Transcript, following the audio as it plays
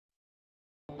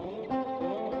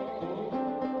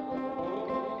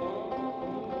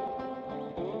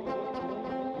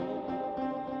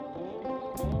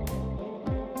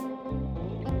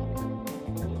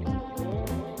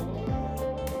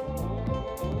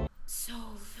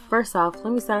First off,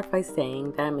 let me start off by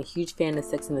saying that I'm a huge fan of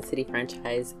Sex and the City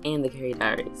franchise and the Carrie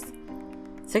Diaries.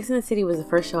 Sex and the City was the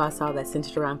first show I saw that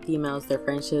centered around females, their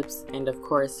friendships, and of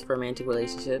course, romantic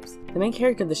relationships. The main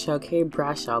character of the show, Carrie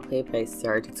Bradshaw, played by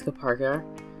Sarah Jessica Parker,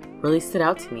 really stood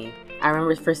out to me. I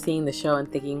remember first seeing the show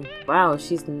and thinking, wow,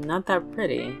 she's not that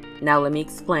pretty. Now let me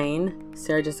explain.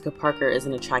 Sarah Jessica Parker is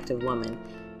an attractive woman,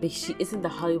 but she isn't the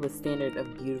Hollywood standard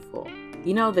of beautiful.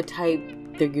 You know the type,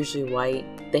 they're usually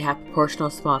white, they have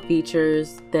proportional small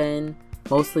features, thin,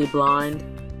 mostly blonde.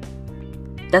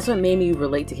 That's what made me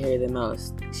relate to Carrie the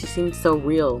most. She seemed so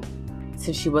real,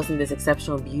 since she wasn't this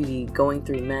exceptional beauty going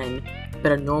through men,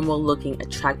 but a normal looking,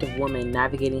 attractive woman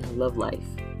navigating her love life.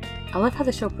 I love how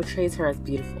the show portrays her as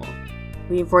beautiful,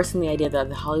 reinforcing the idea that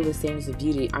the Hollywood standards of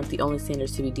beauty aren't the only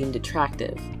standards to be deemed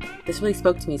attractive. This really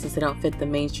spoke to me since they don't fit the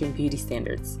mainstream beauty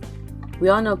standards. We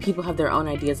all know people have their own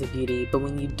ideas of beauty, but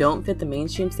when you don't fit the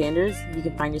mainstream standards, you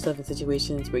can find yourself in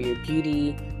situations where your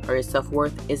beauty or your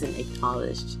self-worth isn't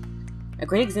acknowledged. A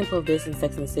great example of this in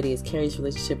Sex and the City is Carrie's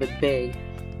relationship with Big.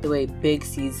 The way Big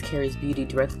sees Carrie's beauty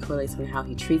directly correlates on how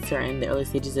he treats her in the early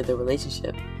stages of their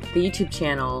relationship. The YouTube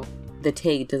channel, The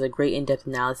Take, does a great in-depth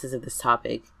analysis of this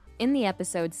topic. In the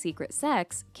episode Secret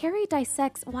Sex, Carrie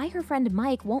dissects why her friend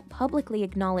Mike won't publicly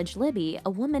acknowledge Libby,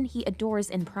 a woman he adores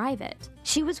in private.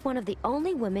 She was one of the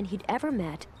only women he'd ever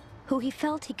met who he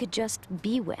felt he could just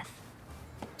be with.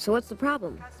 So what's the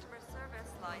problem?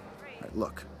 Right,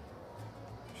 look.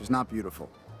 She's not beautiful.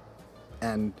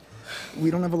 And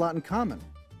we don't have a lot in common.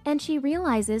 And she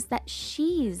realizes that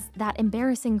she's that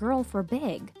embarrassing girl for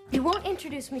Big. You won't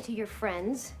introduce me to your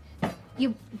friends.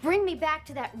 You bring me back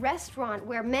to that restaurant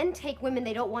where men take women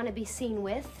they don't want to be seen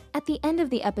with. At the end of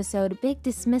the episode, Big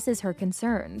dismisses her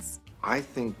concerns. I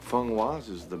think Feng Hua's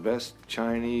is the best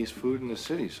Chinese food in the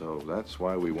city, so that's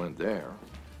why we went there.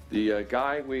 The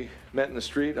guy we met in the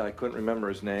street, I couldn't remember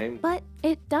his name. But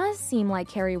it does seem like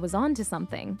Carrie was onto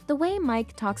something. The way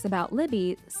Mike talks about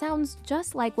Libby sounds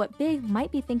just like what Big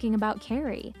might be thinking about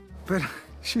Carrie. But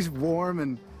she's warm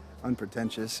and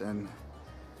unpretentious, and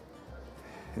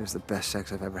it was the best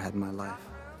sex I've ever had in my life.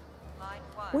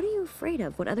 What are you afraid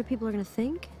of? What other people are gonna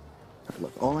think?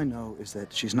 Look, all I know is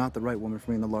that she's not the right woman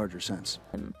for me in the larger sense.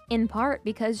 In part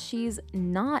because she's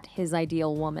not his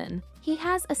ideal woman. He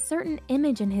has a certain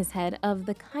image in his head of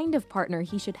the kind of partner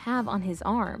he should have on his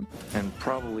arm. And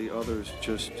probably others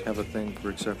just have a thing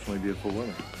for exceptionally beautiful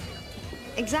women.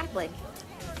 Exactly.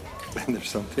 And there's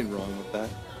something wrong with that.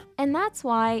 And that's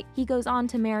why he goes on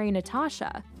to marry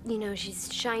Natasha. You know,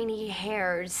 she's shiny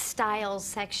hair, style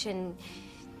section,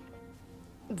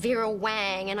 Vera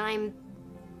Wang, and I'm,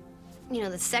 you know,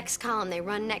 the sex column they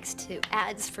run next to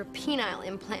ads for penile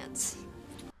implants.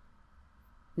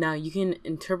 Now, you can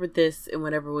interpret this in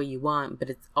whatever way you want, but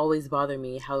it's always bothered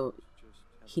me how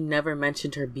he never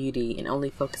mentioned her beauty and only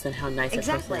focused on how nice her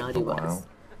personality was.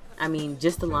 I mean,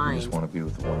 just the You lines. just want to be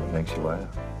with the one that makes you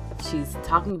laugh. She's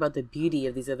talking about the beauty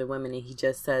of these other women, and he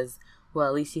just says, well,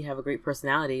 at least you have a great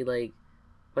personality. Like,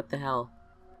 what the hell?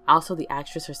 Also, the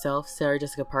actress herself, Sarah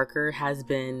Jessica Parker, has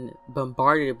been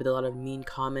bombarded with a lot of mean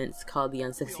comments, called the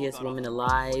unsexiest woman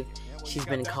alive. She's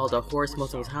been called a horse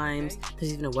multiple times.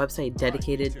 There's even a website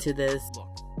dedicated to this. Look,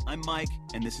 I'm Mike,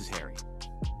 and this is Harry.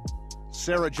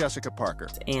 Sarah Jessica Parker.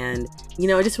 And, you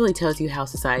know, it just really tells you how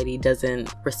society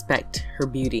doesn't respect her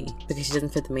beauty because she doesn't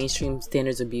fit the mainstream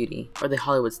standards of beauty or the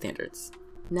Hollywood standards.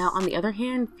 Now, on the other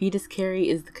hand, Fetus Carrie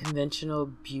is the conventional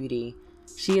beauty.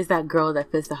 She is that girl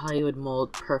that fits the Hollywood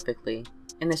mold perfectly.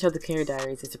 In the show The Carrie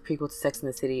Diaries, it's a prequel to Sex and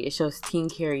the City. It shows teen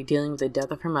Carrie dealing with the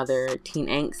death of her mother, teen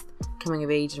angst, coming of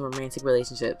age, and romantic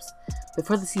relationships.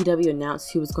 Before the CW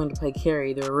announced who was going to play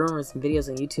Carrie, there were rumors and videos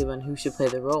on YouTube on who should play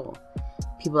the role.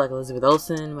 People like Elizabeth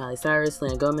Olsen, Miley Cyrus,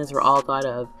 Selena Gomez were all thought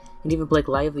of, and even Blake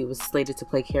Lively was slated to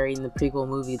play Carrie in the prequel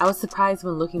movie. I was surprised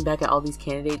when looking back at all these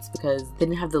candidates because they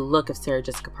didn't have the look of Sarah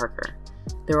Jessica Parker.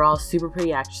 They were all super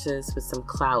pretty actresses with some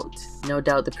clout. No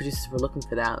doubt the producers were looking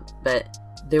for that, but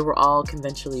they were all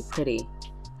conventionally pretty.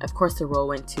 Of course, the role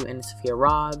went to Anna Sophia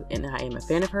Robb, and I am a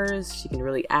fan of hers. She can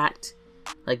really act.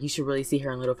 Like, you should really see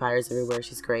her in Little Fires Everywhere.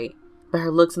 She's great. But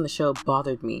her looks in the show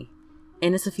bothered me.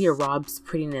 Anna Sophia Robb's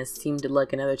prettiness seemed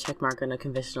like another checkmark on a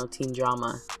conventional teen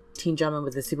drama. Teen drama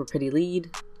with a super pretty lead?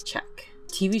 Check.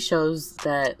 TV shows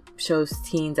that shows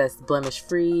teens as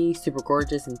blemish-free, super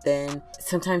gorgeous and thin,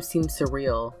 sometimes seem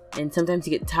surreal. And sometimes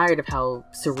you get tired of how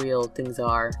surreal things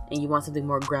are, and you want something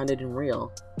more grounded and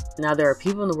real. Now, there are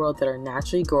people in the world that are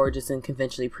naturally gorgeous and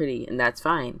conventionally pretty, and that's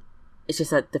fine. It's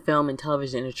just that the film and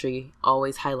television industry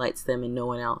always highlights them and no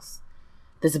one else.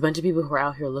 There's a bunch of people who are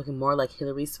out here looking more like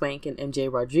Hilary Swank and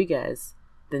MJ Rodriguez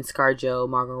than ScarJo,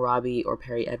 Margot Robbie, or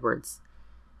Perry Edwards.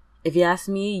 If you ask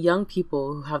me, young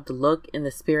people who have the look and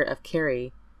the spirit of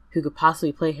Carrie, who could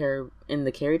possibly play her in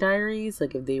the Carrie Diaries,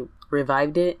 like if they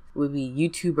revived it, would be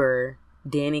YouTuber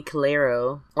Danny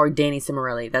Calero, or Danny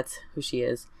Cimarelli, that's who she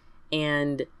is.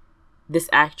 And this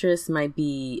actress might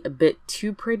be a bit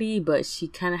too pretty, but she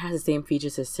kind of has the same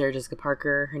features as Sarah Jessica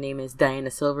Parker. Her name is Diana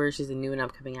Silver. She's a new and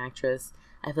upcoming actress.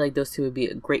 I feel like those two would be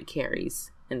great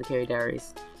Carries in the Carrie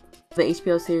Diaries. The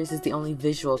HBO series is the only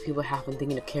visual people have when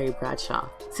thinking of Carrie Bradshaw.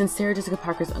 Since Sarah Jessica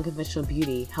Parker's unconventional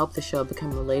beauty helped the show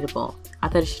become relatable, I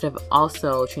thought it should have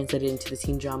also translated into the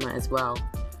teen drama as well.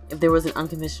 If there was an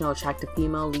unconventional attractive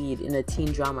female lead in a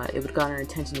teen drama, it would garner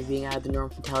attention of being out of the norm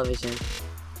for television.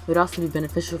 It would also be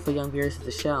beneficial for young viewers of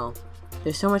the show.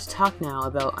 There's so much talk now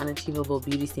about unachievable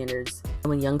beauty standards, and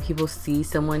when young people see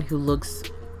someone who looks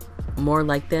more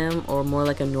like them or more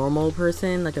like a normal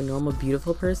person, like a normal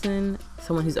beautiful person,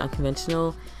 someone who's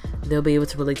unconventional, they'll be able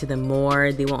to relate to them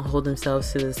more. They won't hold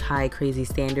themselves to this high crazy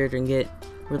standard and get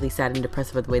really sad and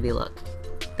depressed about the way they look.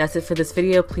 That's it for this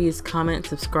video. Please comment,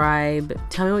 subscribe,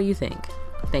 tell me what you think.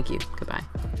 Thank you. Goodbye.